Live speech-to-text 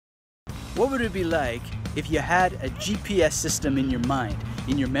what would it be like if you had a GPS system in your mind,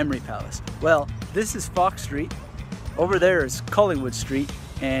 in your memory palace? Well, this is Fox Street, over there is Collingwood Street,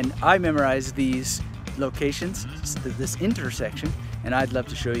 and I memorized these locations, this intersection, and I'd love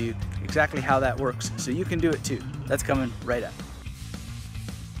to show you exactly how that works so you can do it too. That's coming right up.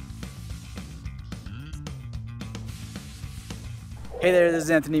 Hey there, this is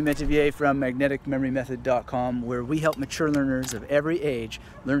Anthony Metivier from magneticmemorymethod.com, where we help mature learners of every age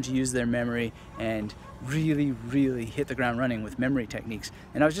learn to use their memory and really hit the ground running with memory techniques.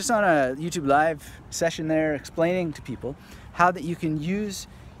 And I was just on a YouTube live session there explaining to people how that you can use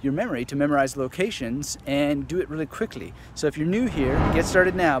your memory to memorize locations and do it really quickly. So if you're new here, get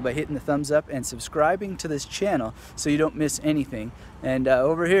started now by hitting the thumbs up and subscribing to this channel so you don't miss anything. And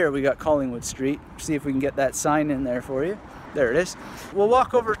over here we got Collingwood Street. See if we can get that sign in there for you. There it is. We'll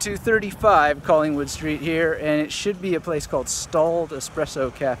walk over to 35 Collingwood Street here, and it should be a place called Stalled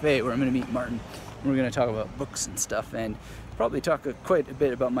Espresso Cafe where I'm going to meet Martin. We're going to talk about books and stuff, and probably talk quite a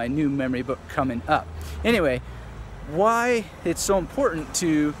bit about my new memory book coming up. Anyway, why it's so important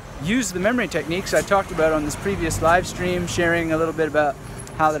to use the memory techniques I talked about on this previous live stream, sharing a little bit about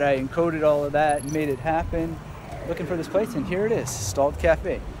how that I encoded all of that and made it happen. Looking for this place, and here it is, Stalled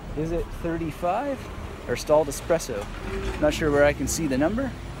Cafe. Is it 35? Or Stalled Espresso. Not sure where I can see the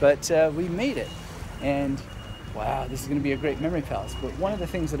number, but we made it. And wow, this is going to be a great memory palace. But one of the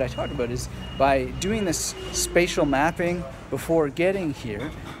things that I talked about is by doing this spatial mapping before getting here,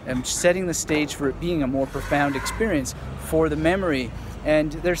 and setting the stage for it being a more profound experience for the memory.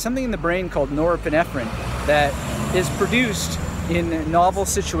 And there's something in the brain called norepinephrine that is produced in novel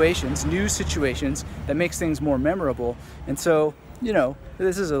situations, new situations, that makes things more memorable. And so, you know,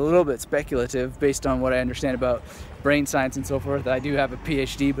 this is a little bit speculative based on what I understand about brain science and so forth. I do have a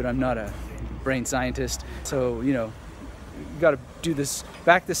PhD, but I'm not a brain scientist. So, you know, you got to do this,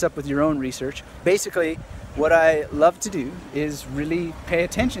 back this up with your own research. Basically, what I love to do is really pay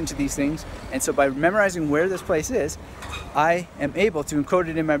attention to these things. And so by memorizing where this place is, I am able to encode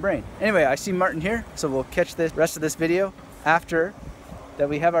it in my brain. Anyway, I see Martin here, so we'll catch the rest of this video after that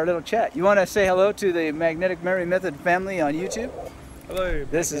we have our little chat. You want to say hello to the Magnetic Memory Method family on YouTube? Hello,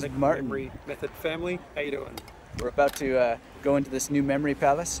 this is Martin. Memory Method family. How you doing? We're about to go into this new memory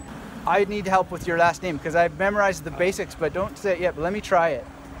palace. I need help with your last name because I've memorized the basics, but don't say it yet. But let me try it.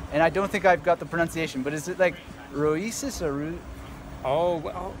 And I don't think I've got the pronunciation. But is it like Rusis or Oh,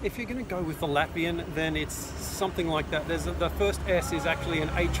 well, if you're going to go with the Latvian, then it's something like that. There's the first S is actually an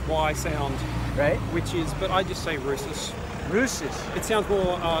HY sound, right? Which is, but I just say Rusis. Rusis. It sounds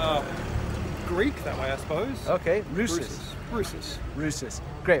more Greek that way, I suppose. Okay, Rusis. Rusis.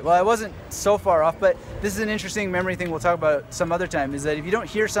 Great. Well, I wasn't so far off, but this is an interesting memory thing we'll talk about some other time, is that if you don't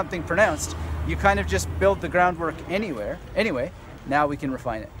hear something pronounced, you kind of just build the groundwork anyway, now we can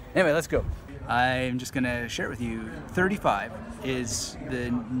refine it. Anyway, let's go. I'm just going to share with you, 35 is the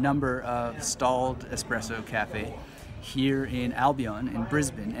number of Stalled Espresso Cafe here in Albion in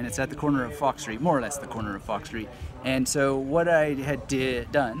Brisbane, and it's at the corner of Fox Street, more or less the corner of Fox Street. And so what I had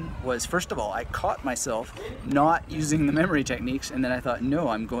done was, first of all, I caught myself not using the memory techniques, and then I thought, no,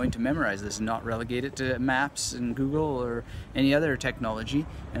 I'm going to memorize this and not relegate it to maps and Google or any other technology,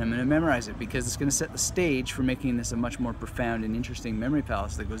 and I'm going to memorize it because it's going to set the stage for making this a much more profound and interesting memory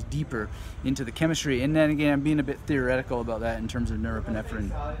palace that goes deeper into the chemistry. And then again, I'm being a bit theoretical about that in terms of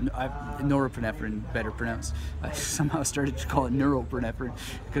norepinephrine. Norepinephrine, better pronounced. I somehow started to call it neuropinephrine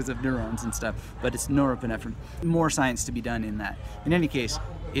because of neurons and stuff, but it's norepinephrine. More science to be done in that. In any case,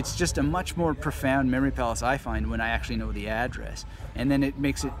 it's just a much more profound memory palace, I find, when I actually know the address. And then it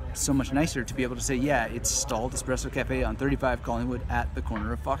makes it so much nicer to be able to say, yeah, it's Stalled Espresso Cafe on 35 Collingwood at the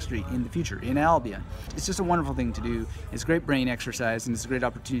corner of Fox Street in the future, in Albion. It's just a wonderful thing to do. It's great brain exercise, and it's a great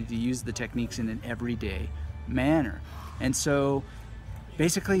opportunity to use the techniques in an everyday manner. And so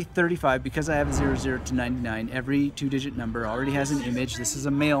basically 35, because I have a 00 to 99, every two-digit number already has an image. This is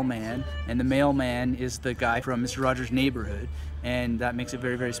a mailman, and the mailman is the guy from Mr. Rogers' Neighborhood, and that makes it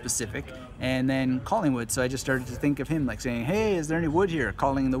very specific. And then Collingwood, so I just started to think of him like saying, hey, is there any wood here?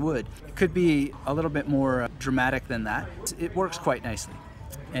 Calling the wood. It could be a little bit more dramatic than that. It works quite nicely.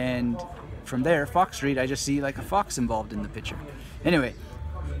 And from there, Fox Street, I just see like a fox involved in the picture. Anyway,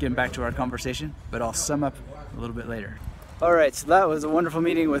 getting back to our conversation, but I'll sum up a little bit later. All right, so that was a wonderful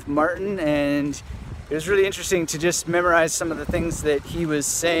meeting with Martin, and it was really interesting to just memorize some of the things that he was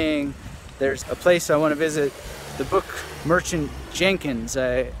saying. There's a place I want to visit, the book Merchant Jenkins,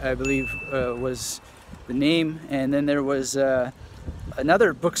 I believe was the name, and then there was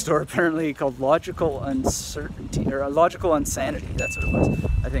another bookstore apparently called Logical Uncertainty, or Logical Insanity, that's what it was,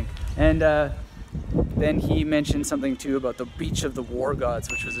 I think. And then he mentioned something too about the Beach of the War Gods,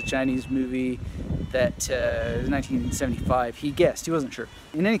 which was a Chinese movie that was 1975. He guessed, he wasn't sure.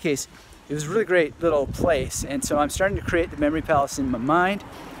 In any case, it was a really great little place, and so I'm starting to create the memory palace in my mind,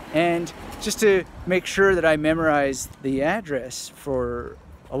 and just to make sure that I memorize the address for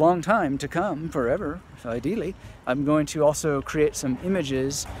a long time to come, forever, ideally, I'm going to also create some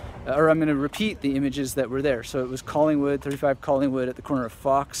images, or I'm going to repeat the images that were there. So it was Collingwood, 35 Collingwood at the corner of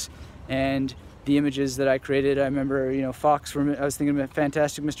Fox, and the images that I created, I remember, you know, Fox, I was thinking about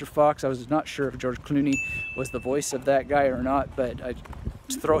Fantastic Mr. Fox. I was not sure if George Clooney was the voice of that guy or not, but I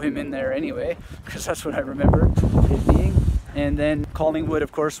just throw him in there anyway, because that's what I remember it being. And then Collingwood,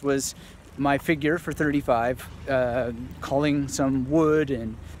 of course, was my figure for 35, calling some wood.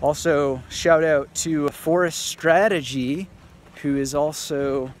 And also shout out to Forest Strategy, who is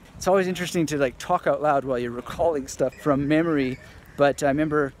also, it's always interesting to like talk out loud while you're recalling stuff from memory, but I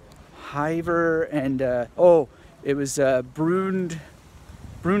remember Hiver and it was Brundhiver.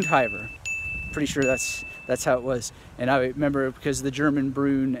 Pretty sure that's how it was. And I remember because of the German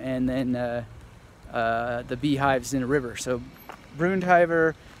Brun and then the beehives in a river. So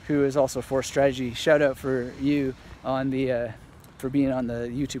Brundhiver, who is also Forest Strategy, shout out for you on the for being on the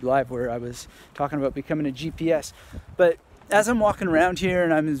YouTube Live where I was talking about becoming a GPS. But as I'm walking around here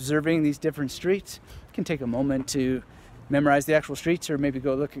and I'm observing these different streets, I can take a moment to memorize the actual streets, or maybe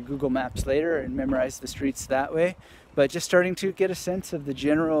go look at Google Maps later and memorize the streets that way. But just starting to get a sense of the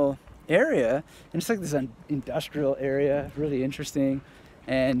general area, and it's like this industrial area, really interesting,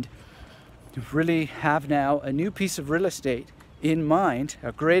 and really have now a new piece of real estate in mind,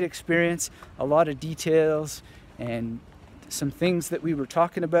 a great experience, a lot of details, and some things that we were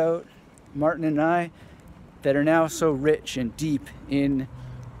talking about, Martin and I, that are now so rich and deep in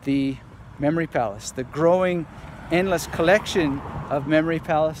the memory palace, the growing endless collection of memory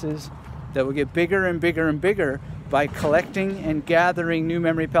palaces that will get bigger and bigger and bigger by collecting and gathering new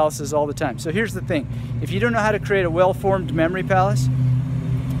memory palaces all the time. So here's the thing, if you don't know how to create a well-formed memory palace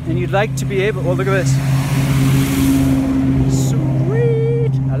and you'd like to be able, well, look at this,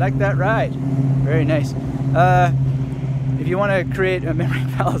 sweet, I like that ride, very nice. If you want to create a memory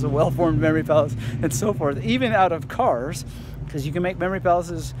palace, a well-formed memory palace and so forth, even out of cars, because you can make memory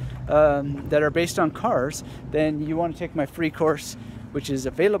palaces that are based on cars, then you want to take my free course, which is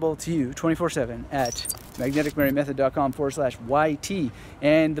available to you 24/7 at magneticmemoryMethod.com/YT.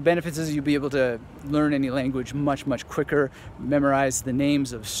 And the benefits is you'll be able to learn any language much, much quicker, memorize the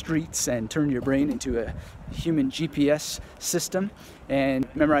names of streets and turn your brain into a human GPS system, and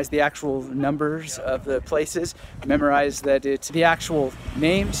memorize the actual numbers of the places, memorize that it's the actual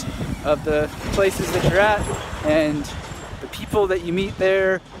names of the places that you're at, and the people that you meet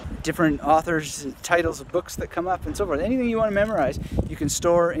there, different authors, titles of books that come up and so forth. Anything you want to memorize, you can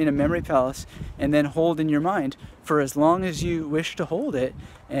store in a memory palace and then hold in your mind for as long as you wish to hold it.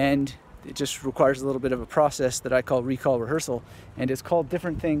 And it just requires a little bit of a process that I call recall rehearsal. And it's called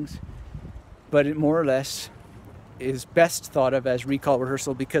different things, but it more or less is best thought of as recall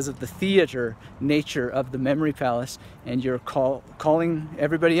rehearsal because of the theater nature of the memory palace, and you're calling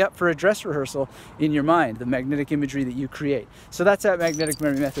everybody up for a dress rehearsal in your mind, the magnetic imagery that you create. So that's at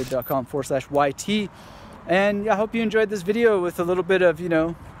magneticmemorymethod.com/YT. And I hope you enjoyed this video with a little bit of, you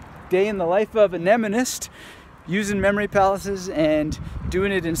know, day in the life of a mnemonist, using memory palaces and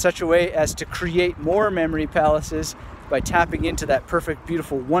doing it in such a way as to create more memory palaces by tapping into that perfect,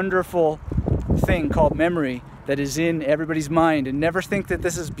 beautiful, wonderful thing called memory that is in everybody's mind. And never think that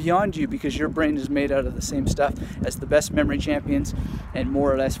this is beyond you, because your brain is made out of the same stuff as the best memory champions and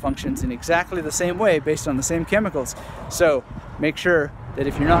more or less functions in exactly the same way based on the same chemicals. So make sure that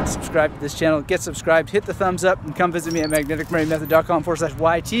if you're not subscribed to this channel, get subscribed, hit the thumbs up, and come visit me at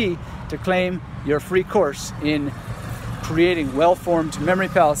magneticmemorymethod.com/YT to claim your free course in creating well-formed memory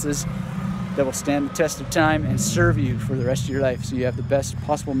palaces that will stand the test of time and serve you for the rest of your life, so you have the best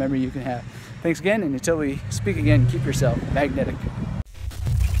possible memory you can have. Thanks again, and until we speak again, keep yourself magnetic.